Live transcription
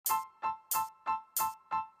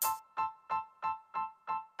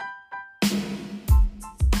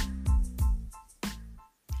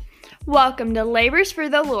Welcome to Labors for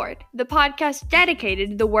the Lord, the podcast dedicated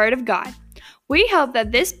to the Word of God. We hope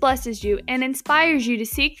that this blesses you and inspires you to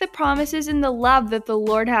seek the promises and the love that the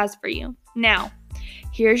Lord has for you. Now,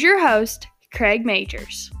 here's your host, Craig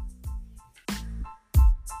Majors.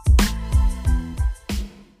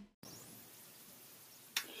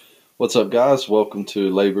 What's up, guys? Welcome to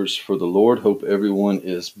Labors for the Lord. Hope everyone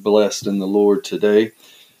is blessed in the Lord today.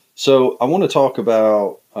 So I want to talk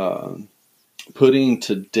about putting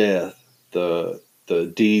to death the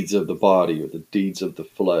deeds of the body or the deeds of the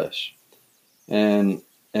flesh, and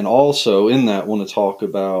also in that want to talk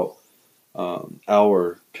about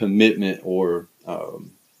our commitment or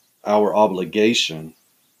our obligation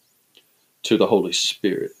to the Holy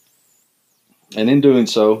Spirit. And in doing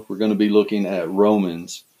so, we're going to be looking at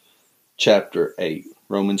Romans chapter 8.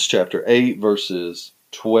 Romans chapter 8, verses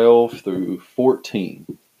 12 through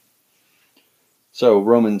 14. So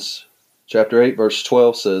Romans chapter 8, verse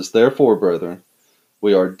 12 says, "Therefore, brethren,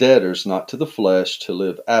 we are debtors not to the flesh to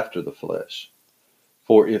live after the flesh.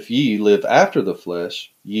 For if ye live after the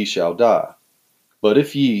flesh, ye shall die. But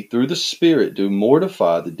if ye through the Spirit do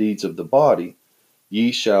mortify the deeds of the body,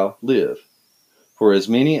 ye shall live. For as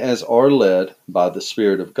many as are led by the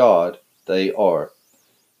Spirit of God, they are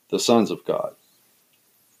the sons of God."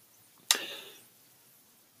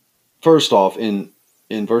 First off, in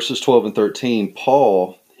verses 12 and 13,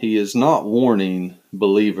 Paul, he is not warning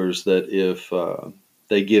believers that if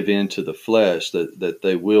they give in to the flesh, that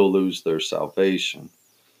they will lose their salvation.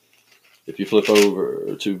 If you flip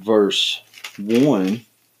over to verse 1,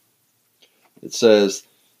 it says,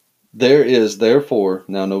 "There is therefore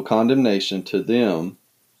now no condemnation to them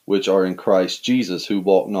which are in Christ Jesus, who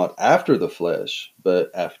walk not after the flesh,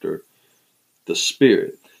 but after the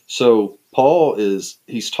Spirit." So Paul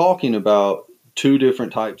he's talking about two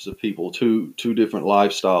different types of people, two different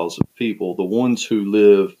lifestyles of people. The ones who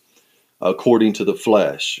live according to the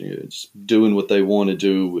flesh, just doing what they want to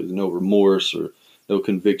do with no remorse or no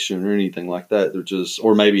conviction or anything like that. They're just,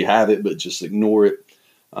 or maybe have it, but just ignore it.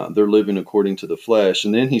 They're living according to the flesh.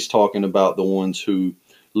 And then he's talking about the ones who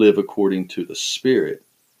live according to the Spirit.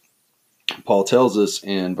 Paul tells us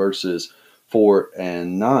in verses 4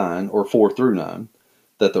 and 9, or 4 through 9,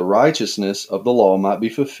 that the righteousness of the law might be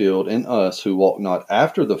fulfilled in us who walk not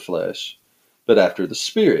after the flesh, but after the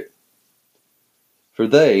Spirit. For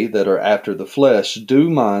they that are after the flesh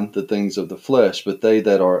do mind the things of the flesh, but they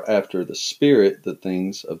that are after the Spirit, the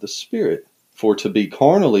things of the Spirit. For to be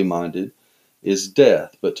carnally minded is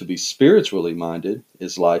death, but to be spiritually minded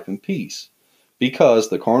is life and peace. Because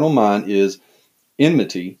the carnal mind is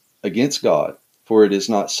enmity against God, for it is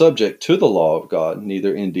not subject to the law of God,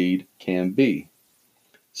 neither indeed can be.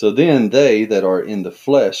 So then they that are in the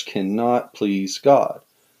flesh cannot please God.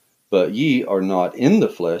 But ye are not in the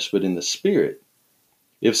flesh, but in the Spirit.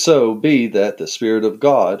 If so be that the Spirit of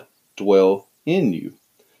God dwell in you.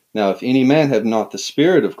 Now if any man have not the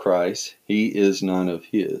Spirit of Christ, he is none of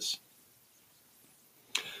his."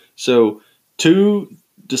 So two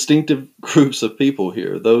distinctive groups of people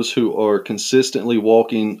here. Those who are consistently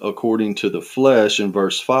walking according to the flesh in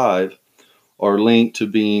verse 5 are linked to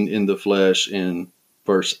being in the flesh in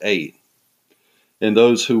verse 8. And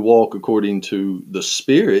those who walk according to the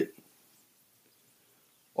Spirit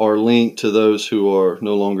are linked to those who are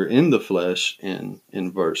no longer in the flesh in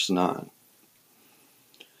verse 9.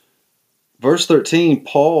 Verse 13,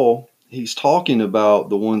 Paul, he's talking about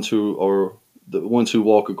the ones who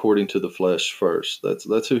walk according to the flesh first.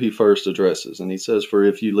 That's who he first addresses. And he says, "For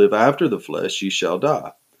if you live after the flesh, ye shall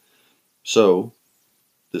die." So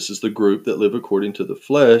this is the group that live according to the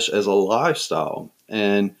flesh as a lifestyle,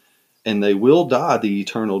 and they will die the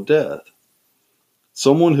eternal death.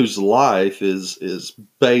 Someone whose life is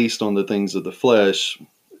based on the things of the flesh,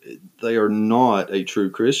 they are not a true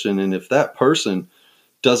Christian. And if that person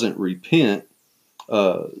doesn't repent,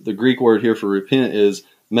 the Greek word here for repent is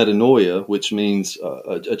metanoia, which means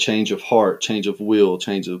a change of heart, change of will,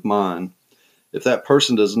 change of mind. If that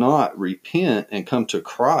person does not repent and come to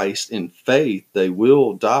Christ in faith, they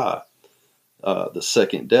will die the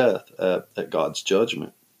second death at God's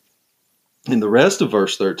judgment. In the rest of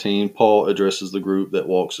verse 13, Paul addresses the group that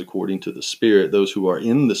walks according to the Spirit, those who are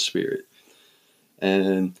in the Spirit.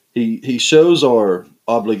 And he shows our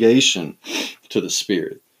obligation to the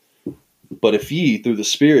Spirit. "But if ye through the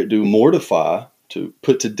Spirit do mortify," to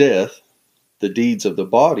put to death, "the deeds of the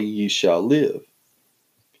body, ye shall live."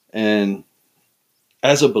 And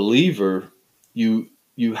as a believer, you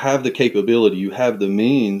have the capability, you have the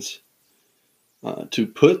means to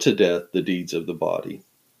put to death the deeds of the body.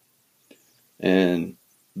 And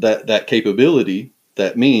that capability,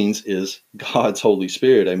 that means, is God's Holy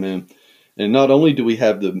Spirit. Amen. And not only do we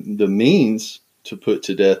have the means to put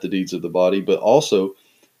to death the deeds of the body, but also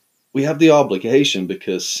we have the obligation,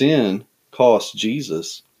 because sin cost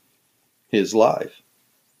Jesus his life.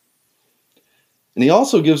 And he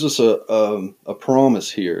also gives us a promise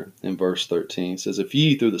here in verse 13. It says, if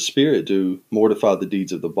ye through the Spirit do mortify the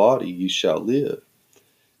deeds of the body, ye shall live.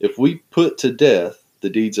 If we put to death the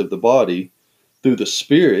deeds of the body through the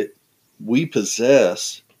Spirit, we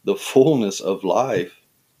possess the fullness of life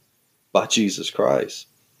by Jesus Christ.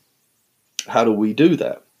 How do we do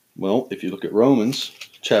that? Well, if you look at Romans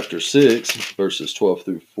chapter 6, verses 12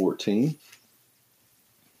 through 14,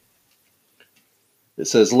 it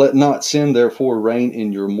says, let not sin therefore reign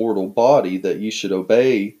in your mortal body, that ye should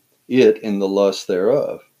obey it in the lust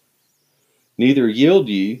thereof. Neither yield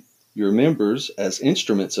ye your members as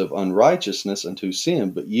instruments of unrighteousness unto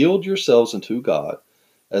sin, but yield yourselves unto God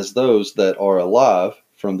as those that are alive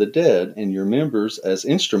from the dead, and your members as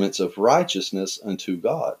instruments of righteousness unto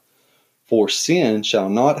God. For sin shall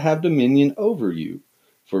not have dominion over you,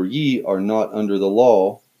 for ye are not under the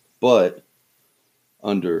law, but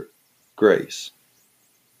under grace.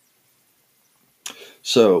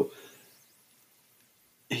 So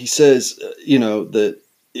he says, that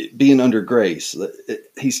being under grace,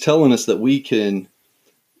 he's telling us that we can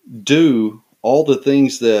do all the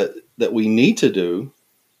things that we need to do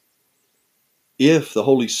if the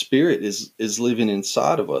Holy Spirit is living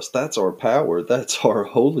inside of us. That's our power. That's our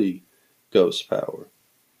Holy Ghost power.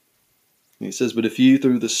 And he says, but if you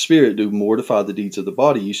through the Spirit do mortify the deeds of the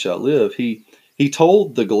body, you shall live. He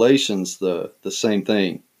told the Galatians the same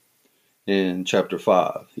thing in chapter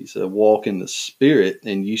 5. He said, walk in the Spirit,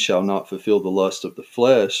 and ye shall not fulfill the lust of the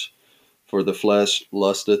flesh. For the flesh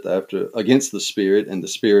lusteth against the Spirit, and the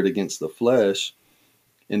Spirit against the flesh.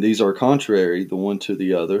 And these are contrary the one to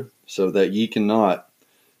the other, so that ye cannot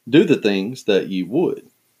do the things that ye would.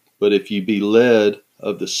 But if ye be led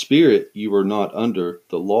of the Spirit, you are not under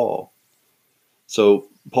the law. So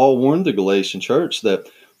Paul warned the Galatian church that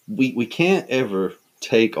we can't ever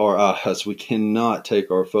take our eyes, we cannot take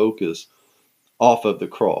our focus off of the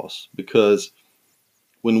cross, because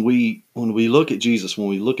when we look at Jesus, when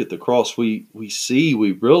we look at the cross, we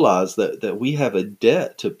realize that we have a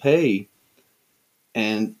debt to pay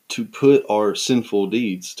and to put our sinful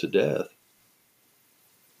deeds to death.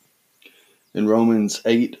 In Romans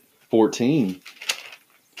 8:14,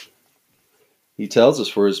 he tells us,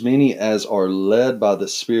 for as many as are led by the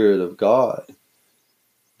Spirit of God,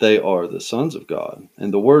 they are the sons of God.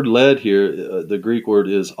 And the word led here, the Greek word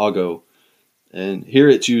is ago. And here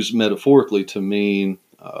it's used metaphorically to mean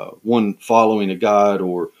one following a guide,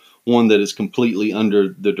 or one that is completely under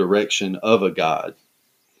the direction of a guide.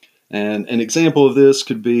 And an example of this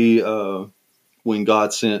could be when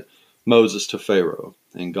God sent Moses to Pharaoh,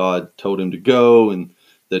 and God told him to go, and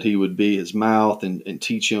that he would be his mouth and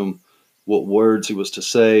teach him what words he was to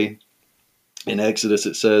say. In Exodus,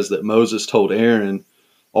 it says that Moses told Aaron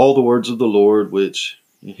all the words of the Lord which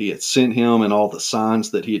he had sent him, and all the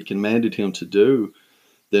signs that he had commanded him to do.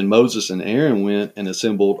 Then Moses and Aaron went and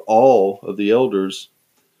assembled all of the elders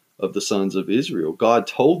of the sons of Israel. God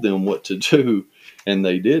told them what to do, and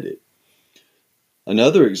they did it.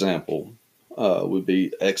 Another example would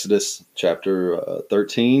be Exodus chapter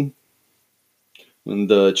 13, when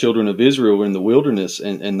the children of Israel were in the wilderness,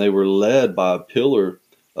 and they were led by a pillar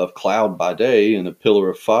of cloud by day and a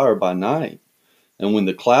pillar of fire by night. And when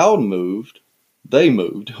the cloud moved, they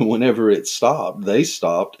moved. Whenever it stopped, they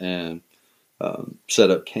stopped and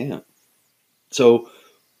set up camp. So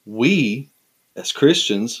we as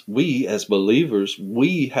Christians, we as believers,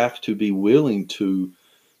 we have to be willing to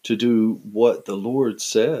do what the Lord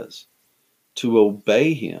says, to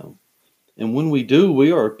obey him. And when we do,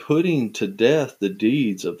 we are putting to death the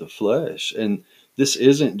deeds of the flesh. And this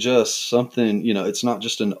isn't just something, it's not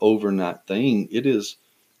just an overnight thing.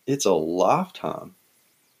 It's a lifetime.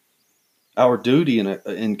 Our duty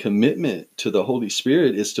and commitment to the Holy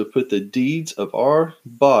Spirit is to put the deeds of our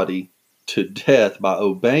body to death by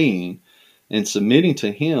obeying and submitting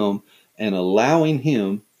to him and allowing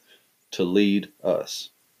him to lead us.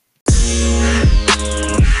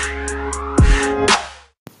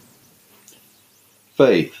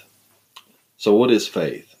 Faith. So what is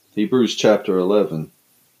faith? Hebrews chapter 11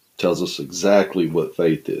 tells us exactly what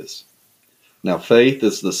faith is. Now faith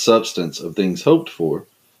is the substance of things hoped for,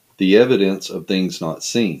 the evidence of things not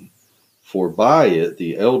seen. For by it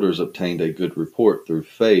the elders obtained a good report. Through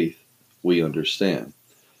faith we understand.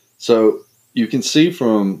 So you can see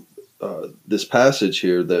from this passage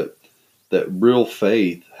here that real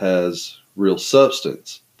faith has real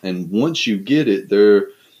substance. And once you get it,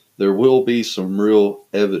 there will be some real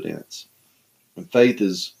evidence. And faith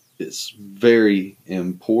is is very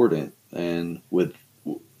important, and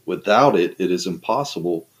without it, it is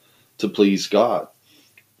impossible to please God.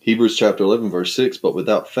 Hebrews chapter 11, verse 6, but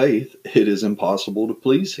without faith, it is impossible to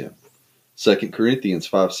please him. 2 Corinthians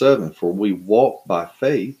 5:7, for we walk by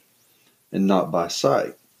faith and not by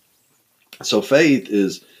sight. So faith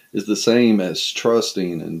is the same as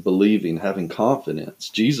trusting and believing, having confidence.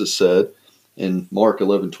 Jesus said in Mark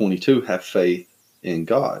 11:22, have faith in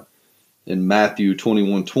God. In Matthew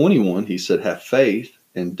 21:21, he said, have faith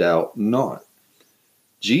and doubt not.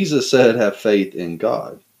 Jesus said, have faith in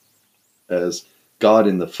God. As God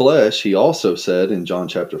in the flesh, he also said in John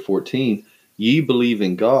chapter 14, ye believe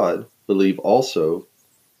in God, believe also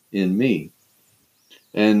in me.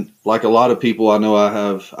 And like a lot of people, I know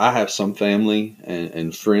I have some family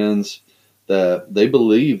and friends that they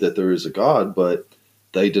believe that there is a God, but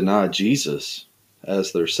they deny Jesus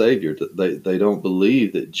as their Savior. They don't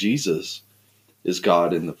believe that Jesus is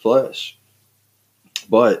God in the flesh.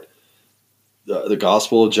 But the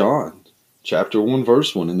Gospel of John, chapter 1,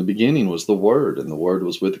 verse 1, in the beginning was the Word, and the Word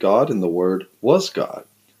was with God, and the Word was God.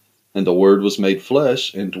 And the Word was made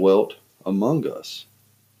flesh and dwelt among us.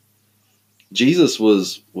 Jesus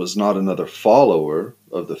was not another follower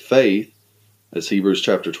of the faith. As Hebrews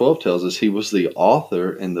chapter 12 tells us, he was the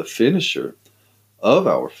author and the finisher of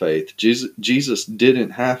our faith. Jesus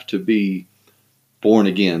didn't have to be born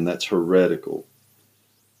again. That's heretical.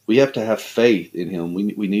 We have to have faith in him.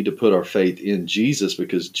 We need to put our faith in Jesus,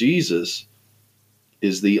 because Jesus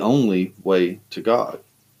is the only way to God.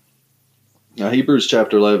 Now, Hebrews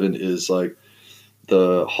chapter 11 is like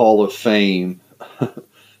the Hall of Fame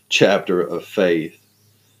chapter of faith.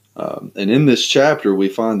 And in this chapter, we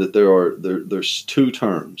find that there's two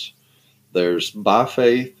terms. There's by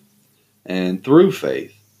faith and through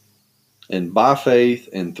faith. And by faith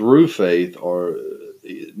and through faith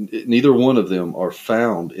neither one of them are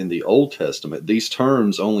found in the Old Testament. These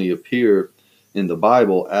terms only appear in the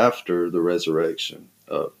Bible after the resurrection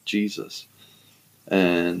of Jesus.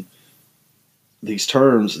 And these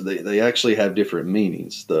terms, they actually have different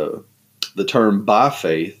meanings. The term by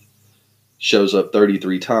faith shows up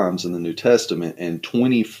 33 times in the New Testament, and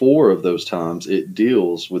 24 of those times it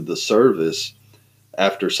deals with the service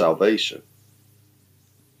after salvation.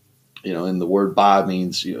 And the word by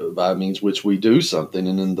means which we do something.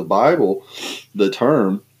 And in the Bible, the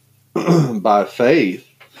term by faith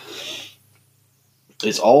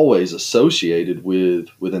is always associated with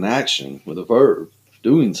an action, with a verb,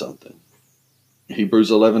 doing something. Hebrews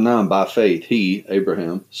 11:9, by faith he,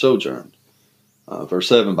 Abraham, sojourned. Verse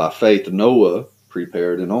 7, by faith Noah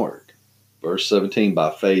prepared an ark. Verse 17, by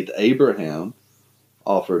faith Abraham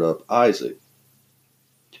offered up Isaac.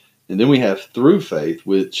 And then we have through faith,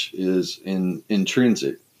 which is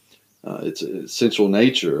intrinsic. It's an essential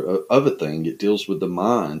nature of a thing. It deals with the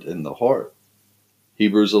mind and the heart.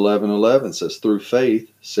 Hebrews 11:11 says, through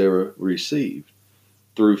faith Sarah received.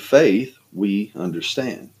 Through faith we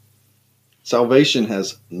understand. Salvation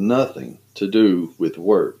has nothing to do with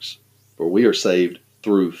works, for we are saved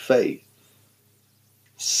through faith.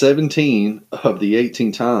 17 of the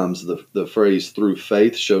 18 times the phrase through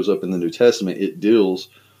faith shows up in the New Testament, it deals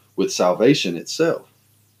with salvation itself.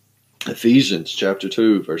 Ephesians chapter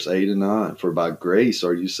 2, verse 8 and 9, for by grace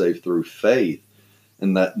are you saved through faith,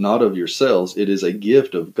 and that not of yourselves, it is a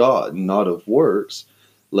gift of God, not of works,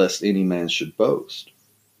 lest any man should boast.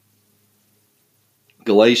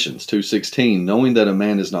 Galatians 2:16, knowing that a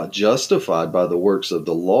man is not justified by the works of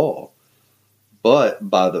the law, but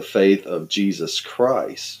by the faith of Jesus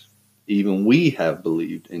Christ. Even we have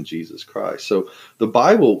believed in Jesus Christ. So the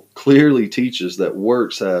Bible clearly teaches that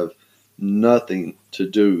works have nothing to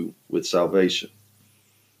do with salvation.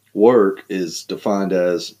 Work is defined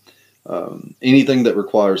as anything that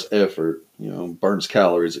requires effort, burns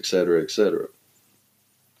calories, etc., etc.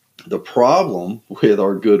 The problem with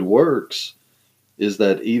our good works is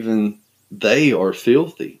that even they are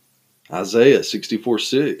filthy. Isaiah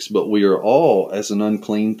 64:6, but we are all as an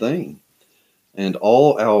unclean thing, and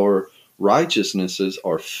all our righteousnesses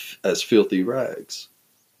are as filthy rags.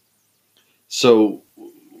 So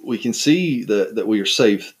we can see that we are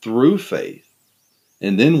saved through faith,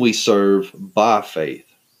 and then we serve by faith.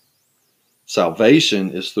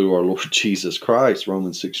 Salvation is through our Lord Jesus Christ,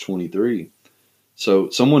 Romans 6:23. So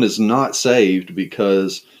someone is not saved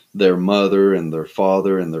because their mother and their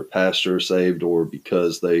father and their pastor are saved, or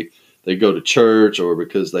because they go to church, or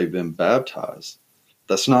because they've been baptized.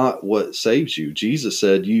 That's not what saves you. Jesus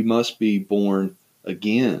said you must be born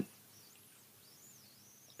again.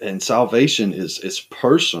 And salvation is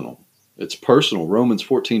personal. It's personal. Romans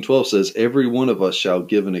 14:12 says, every one of us shall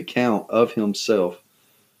give an account of himself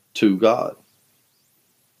to God.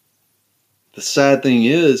 the sad thing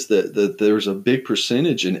is that there's a big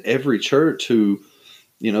percentage in every church who,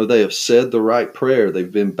 they have said the right prayer.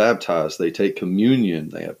 They've been baptized. They take communion.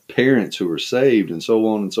 They have parents who are saved, and so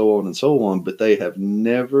on and so on and so on. But they have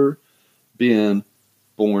never been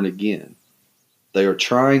born again. They are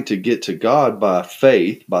trying to get to God by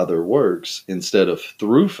faith, by their works, instead of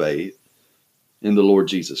through faith in the Lord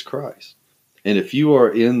Jesus Christ. And if you are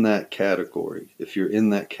in that category,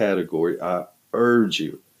 I urge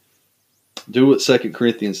you, do what 2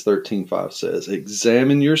 Corinthians 13:5 says.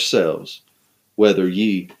 Examine yourselves whether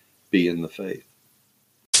ye be in the faith.